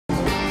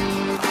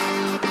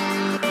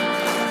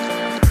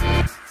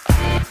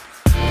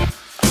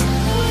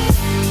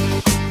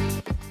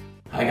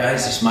Hi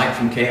guys, it's Mike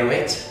from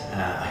KO8.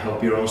 I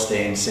hope you're all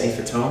staying safe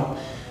at home.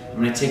 I'm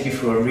going to take you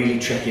through a really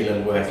tricky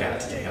little workout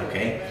today,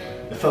 okay?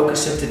 The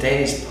focus of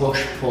today is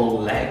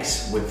push-pull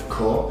legs with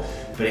core,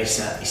 but it's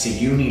a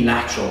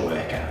unilateral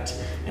workout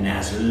and it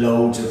has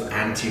loads of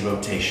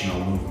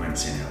anti-rotational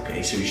movements in it,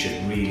 okay? So you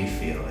should really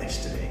feel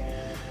this today.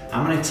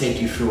 I'm going to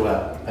take you through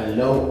a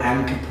low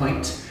anchor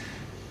point,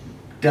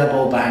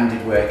 double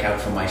banded workout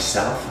for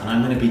myself, and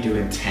I'm going to be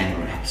doing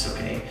 10 reps,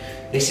 okay?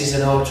 This is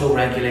an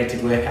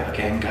auto-regulated workout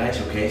again,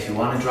 guys, okay? If you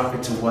want to drop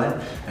it to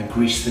 1 and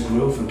grease the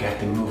groove and get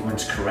the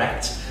movements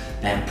correct,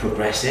 then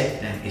progress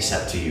it, then it's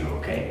up to you,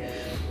 okay?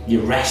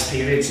 Your rest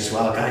periods as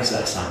well, guys,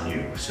 that's on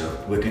you. So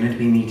we're going to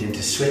be needing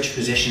to switch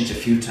positions a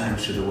few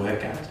times through the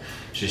workout.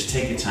 So just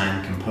take your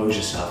time, compose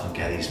yourself and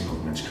get these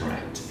movements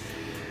correct.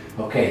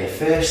 Okay, the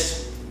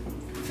first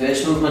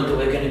movement that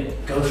we're going to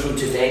go through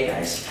today,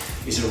 guys,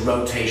 is a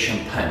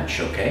rotation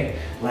punch, okay?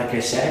 Like I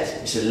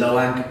said, it's a low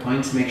anchor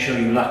point. Make sure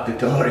you lock the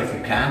door if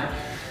you can.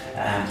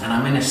 And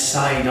I'm in a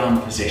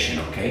side-on position,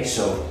 okay?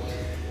 So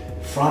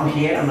from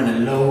here, I'm going to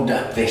load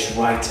up this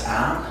right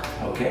arm,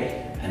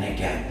 okay? And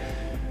again,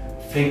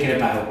 thinking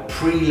about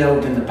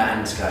preloading the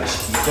bands,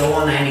 guys. You don't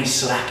want any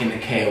slack in the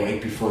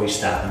KO8 before you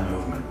start the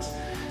movement.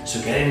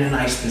 So get in a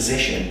nice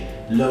position,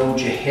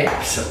 load your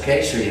hips,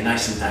 okay? So you're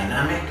nice and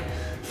dynamic.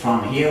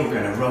 From here, we're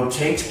going to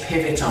rotate,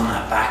 pivot on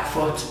that back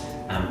foot,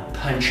 and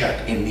punch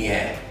up in the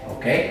air,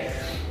 okay?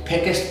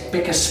 Pick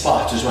a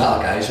spot as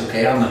well, guys,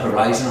 okay, on the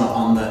horizon or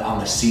on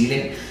the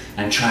ceiling,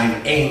 and try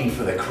and aim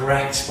for the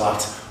correct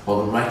spot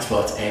or the right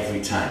spot every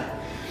time.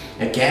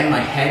 Again, my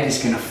head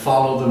is going to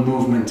follow the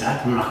movement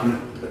up. I'm not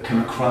going to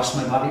come across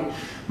my body.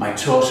 My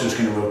torso is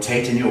going to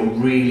rotate, and you'll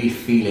really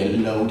feel it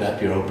load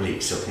up your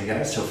obliques, okay,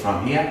 guys? So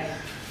from here,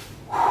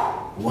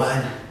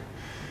 1,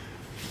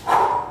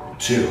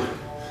 2,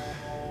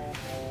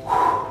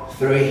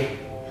 3,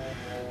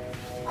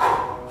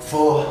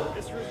 4,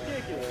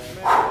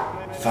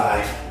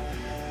 5,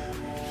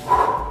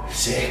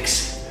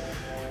 6,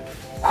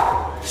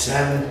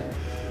 7,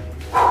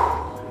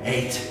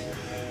 8,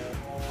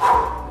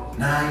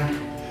 9,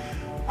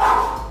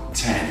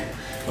 10.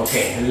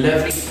 Okay, a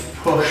lovely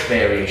push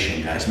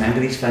variation, guys. Remember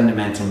these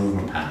fundamental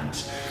movement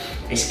patterns.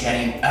 It's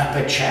getting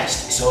upper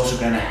chest. It's also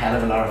getting a hell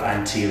of a lot of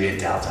anterior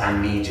delt and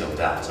medial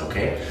delt,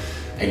 okay?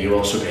 And you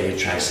also get your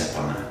tricep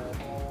on that.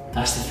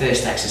 That's the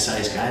first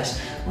exercise, guys.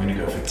 We're going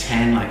to go for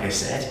 10, like I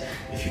said.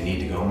 If you need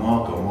to go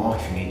more, go more.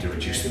 If you need to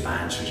reduce the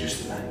bands,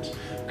 reduce the bands.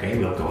 Okay,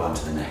 we'll go on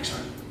to the next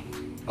one.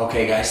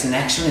 Okay, guys, the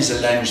next one is a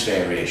lunge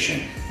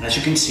variation. And as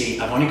you can see,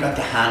 I've only got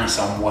the harness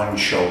on one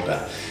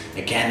shoulder.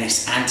 Again,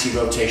 this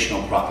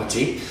anti-rotational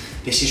property.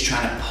 This is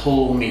trying to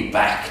pull me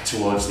back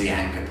towards the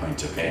anchor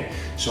point, okay?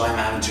 So I'm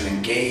having to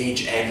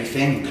engage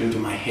everything,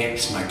 including my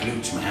hips, my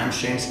glutes, my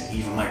hamstrings,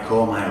 even my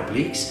core, my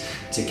obliques,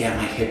 to get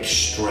my hips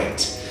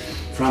straight.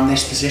 From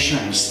this position,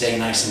 I'm going to stay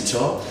nice and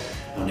tall.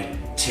 I'm going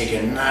to take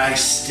a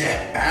nice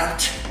step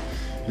out,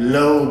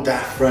 load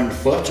that front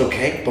foot,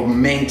 okay, but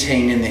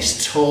maintaining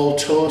this tall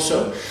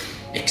torso,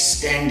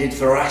 extended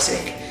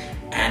thoracic,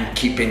 and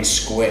keeping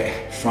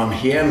square. From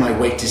here, my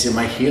weight is in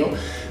my heel.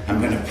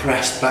 I'm going to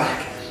press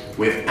back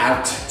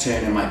without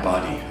turning my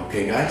body,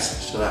 okay,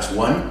 guys? So that's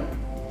 1.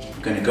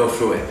 I'm going to go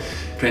through it.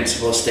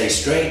 Principle, stay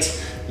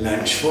straight,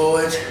 lunge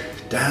forward,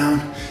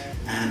 down,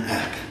 and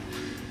up.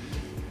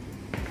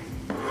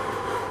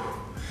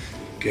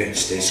 Good,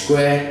 stay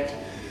square.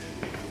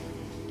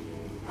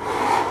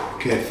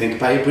 Good, think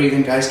about your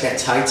breathing, guys. Get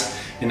tight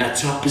in that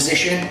top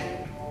position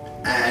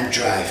and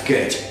drive,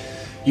 good.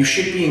 You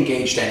should be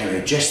engaged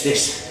anyway. Just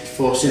this,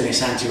 forcing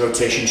this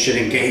anti-rotation should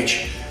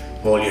engage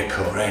all your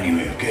core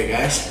anyway, okay,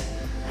 guys?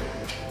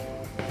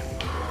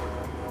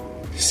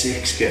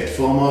 6, good.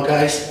 4 more,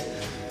 guys.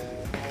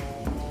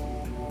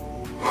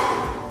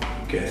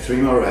 Good, 3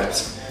 more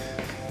reps.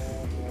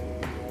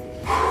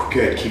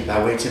 Good, keep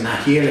that weight in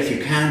that heel if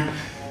you can.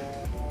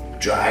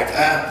 Drive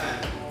up.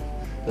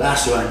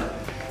 Last one.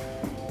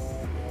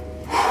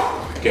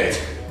 Good.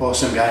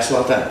 Awesome, guys.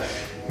 Well done.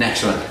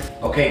 Next one.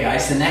 Okay,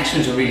 guys, the next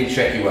one's a really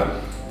tricky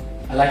one.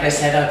 Like I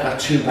said, I've got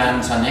 2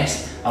 bands on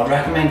this. I'll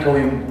recommend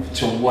going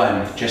to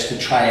 1 just to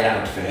try it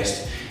out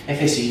first.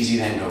 If it's easy,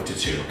 then go to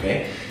 2,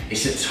 okay?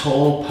 It's a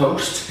tall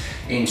post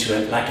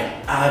into like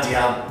an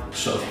RDL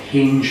sort of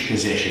hinge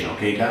position,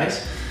 okay,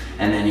 guys?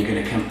 And then you're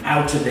going to come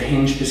out of the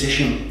hinge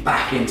position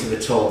back into the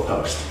tall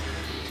post.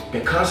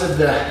 Because of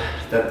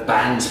the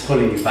bands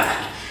pulling you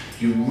back,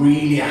 you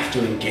really have to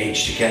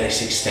engage to get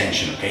this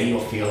extension, okay?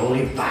 You'll feel all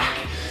your back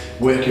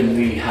working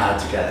really hard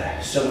together.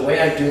 So the way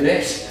I do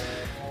this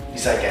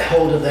is I get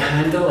hold of the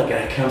handle, I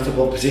get a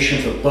comfortable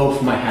position for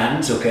both my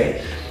hands,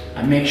 okay?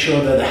 I make sure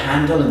that the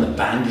handle and the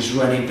band is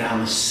running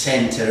down the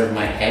center of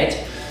my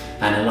head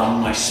and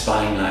along my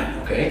spine line,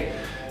 okay?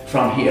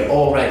 From here,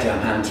 already I'm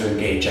having to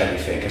engage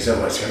everything because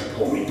otherwise it's going to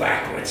pull me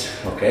backwards,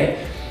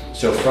 okay?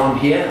 So from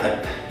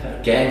here,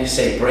 again, you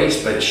say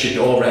brace, but it should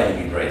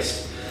already be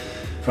braced.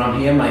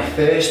 From here, my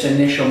first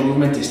initial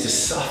movement is to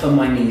soften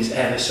my knees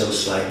ever so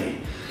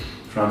slightly.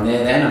 From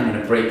there then, I'm going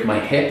to break my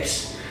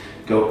hips,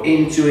 go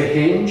into a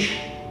hinge,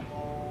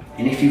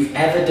 And if you've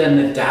ever done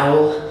the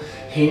dowel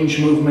hinge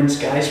movements,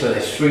 guys, where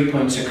there's 3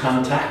 points of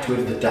contact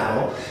with the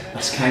dowel,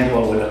 that's kind of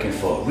what we're looking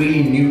for.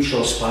 Really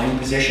neutral spine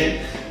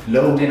position,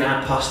 loading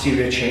our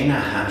posterior chain, our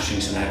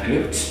hamstrings and our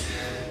glutes.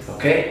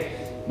 Okay,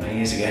 my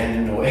ears are getting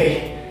in the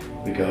way.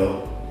 We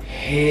go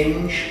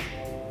hinge,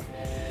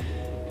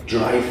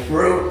 drive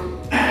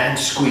through, and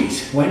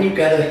squeeze. When you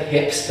get the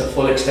hips to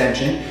full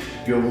extension,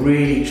 you'll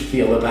really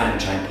feel the band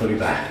try and pull you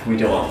back. We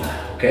don't want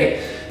that,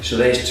 okay? So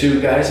there's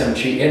 2, guys, I'm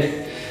cheating.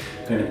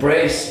 I'm gonna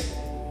brace,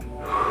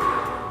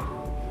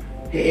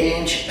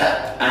 hinge,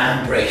 up,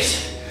 and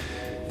brace.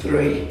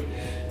 3,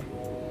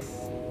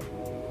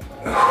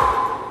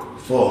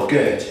 4,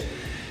 good.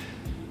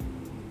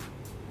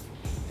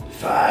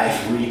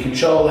 5, really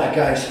control that,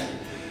 guys.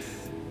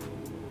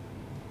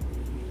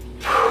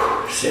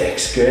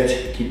 6,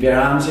 good. Keep your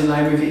arms in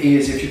line with your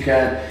ears if you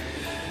can.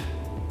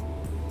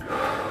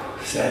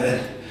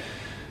 7,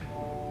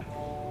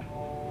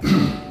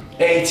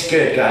 8,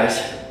 good,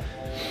 guys.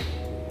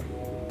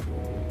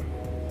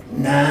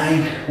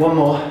 9, one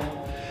more.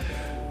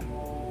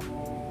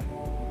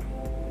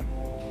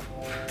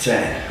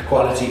 10,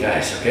 quality,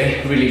 guys,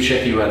 okay? Really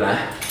tricky with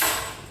that.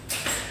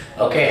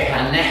 Okay,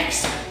 and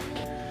next.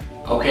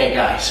 Okay,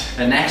 guys,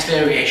 the next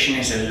variation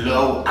is a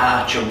low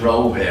arch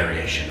row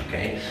variation,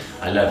 okay?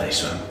 I love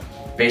this one.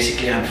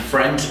 Basically, I'm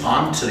front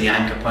on to the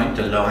anchor point,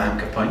 the low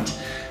anchor point.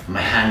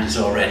 My hand is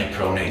already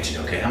pronated,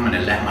 okay? I'm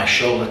gonna let my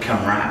shoulder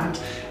come round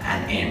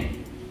and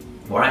in.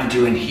 What I'm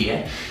doing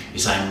here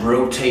is I'm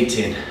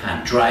rotating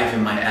and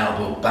driving my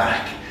elbow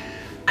back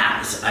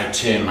as I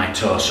turn my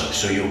torso.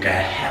 So you'll get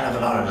a hell of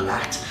a lot of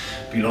lat,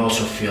 but you'll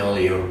also feel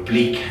your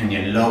oblique and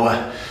your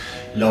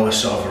lower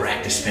sort of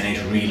rectus spine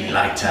is really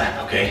light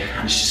up, okay?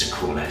 And it's just a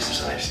cool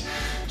exercise.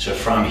 So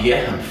from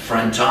here, I'm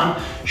front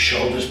on,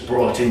 shoulders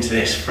brought into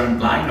this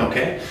front line,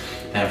 okay?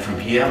 Then from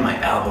here,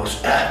 my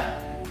elbows up,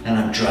 and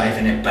I'm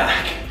driving it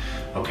back,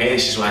 okay?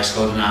 This is why it's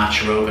called an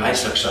arch row,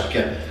 guys. Looks like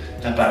you're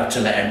about to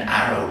let an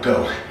arrow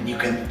go, and you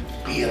can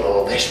feel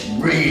all this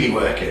really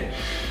working.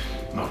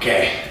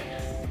 Okay,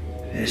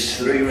 there's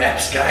 3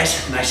 reps,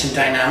 guys. Nice and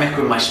dynamic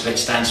with my split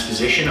stance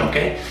position,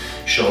 okay?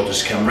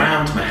 Shoulders come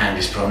round, my hand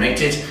is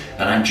pronated,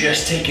 and I'm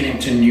just taking him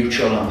to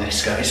neutral on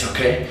this, guys,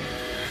 okay?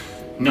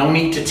 No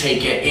need to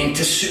take it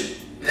into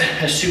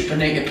a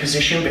supinated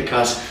position,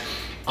 because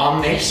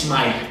on this,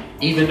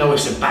 even though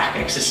it's a back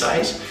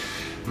exercise,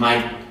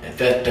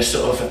 the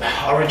sort of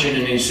origin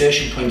and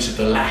insertion points of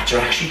the lat are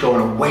actually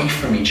going away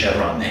from each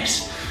other on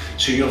this.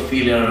 So you'll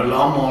feel it a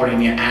lot more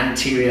in your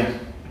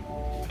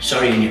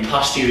in your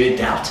posterior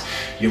delt,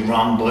 your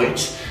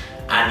rhomboids,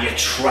 and your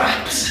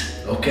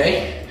traps,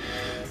 okay?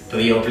 But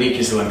the oblique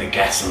is the one that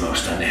gets the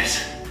most on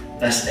this.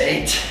 That's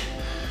 8,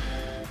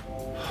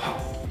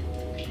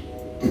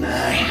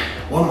 9,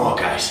 one more,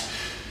 guys.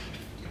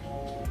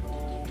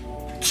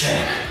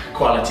 10,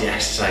 quality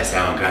exercise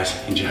that one, guys,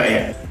 enjoy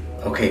it.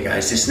 Okay,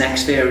 guys, this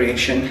next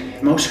variation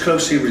most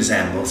closely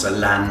resembles a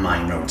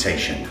landmine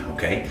rotation,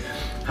 okay?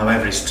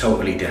 However, it's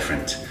totally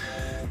different.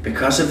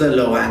 Because of the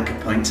low anchor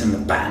point and the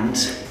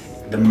bands,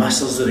 the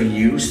muscles that are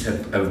used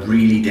are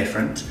really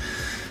different.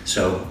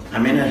 So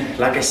I'm in a,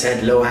 like I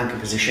said, low anchor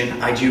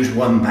position. I'd use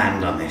 1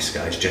 band on this,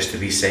 guys, just to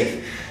be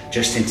safe,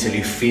 just until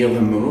you feel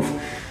the move.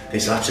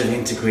 There's lots of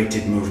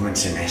integrated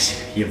movements in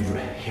this. You're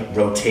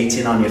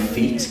rotating on your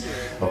feet,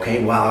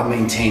 okay, while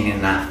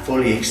maintaining that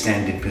fully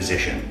extended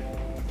position.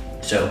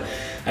 So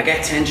I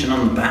get tension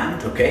on the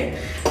band, okay,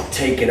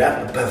 take it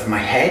up above my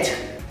head.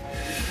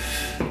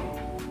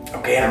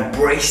 Okay, I'm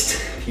braced.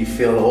 You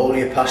feel all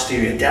your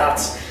posterior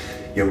delts,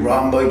 your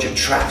rhomboid, your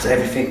traps,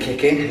 everything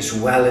kick in, as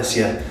well as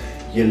your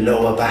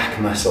lower back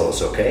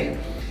muscles, okay?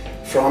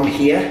 From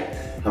here,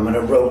 I'm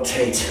gonna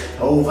rotate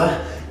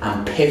over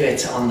and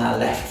pivot on that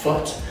left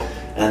foot,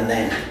 and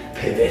then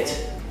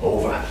pivot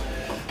over.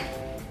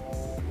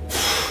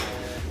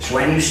 So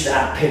when you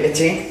start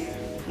pivoting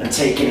and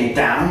taking it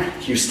down,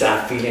 you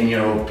start feeling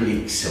your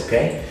obliques,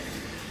 okay?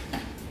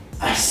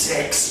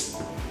 6,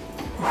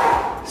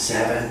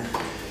 7,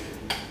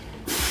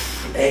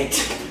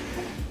 8,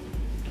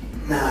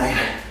 9,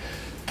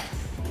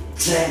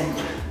 10,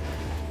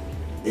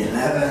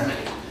 11,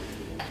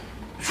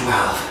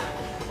 12,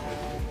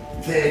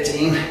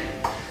 13,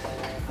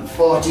 and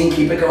 14.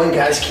 Keep it going,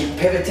 guys, keep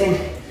pivoting.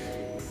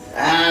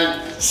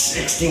 And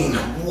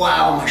 16,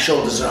 wow, my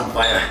shoulders are on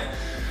fire.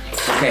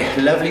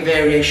 Okay, lovely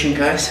variation,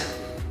 guys.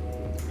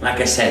 Like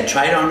I said,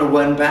 try it on the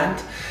 1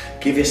 band.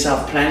 Give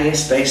yourself plenty of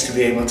space to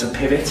be able to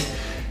pivot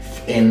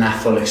in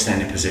that full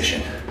extended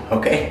position,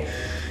 okay?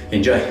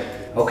 Enjoy.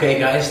 Okay,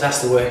 guys, that's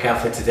the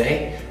workout for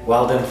today.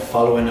 Well done for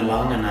following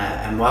along,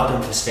 and well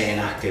done for staying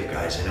active,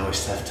 guys. I know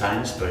it's tough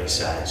times, but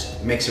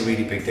it makes a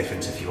really big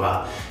difference if you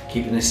are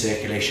keeping the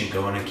circulation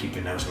going and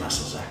keeping those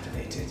muscles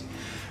activated.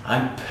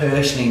 I'm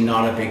personally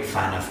not a big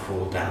fan of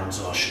cool downs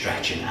or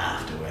stretching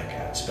after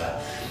workouts,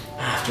 but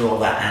after all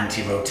that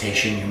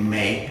anti-rotation, you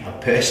may,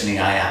 personally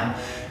I am,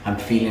 I'm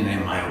feeling it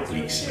in my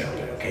obliques a little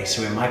bit, okay?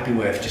 So it might be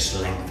worth just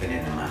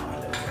lengthening them out a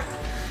little bit.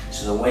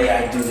 So the way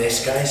I do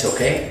this, guys,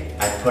 okay,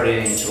 I put it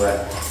into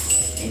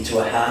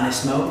a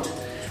harness mode.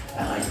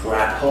 and I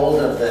grab hold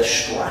of the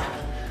strap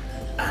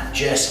and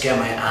just get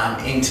my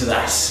arm into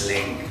that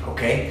sling,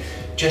 okay?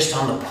 Just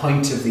on the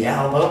point of the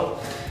elbow,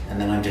 and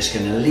then I'm just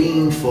gonna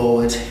lean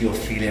forward. You'll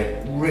feel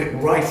it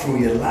right through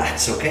your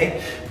lats,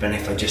 okay? But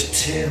if I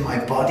just turn my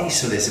body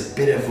so there's a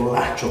bit of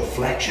lateral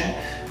flexion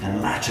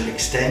and lateral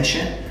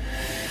extension,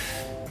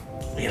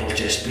 it'll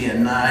just be a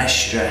nice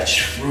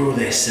stretch through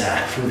this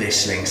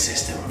sling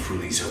system and through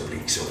these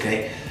obliques,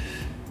 okay?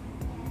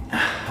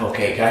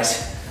 Okay,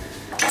 guys.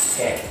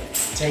 Okay,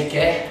 take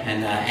care,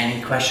 and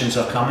any questions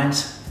or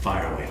comments,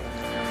 fire away.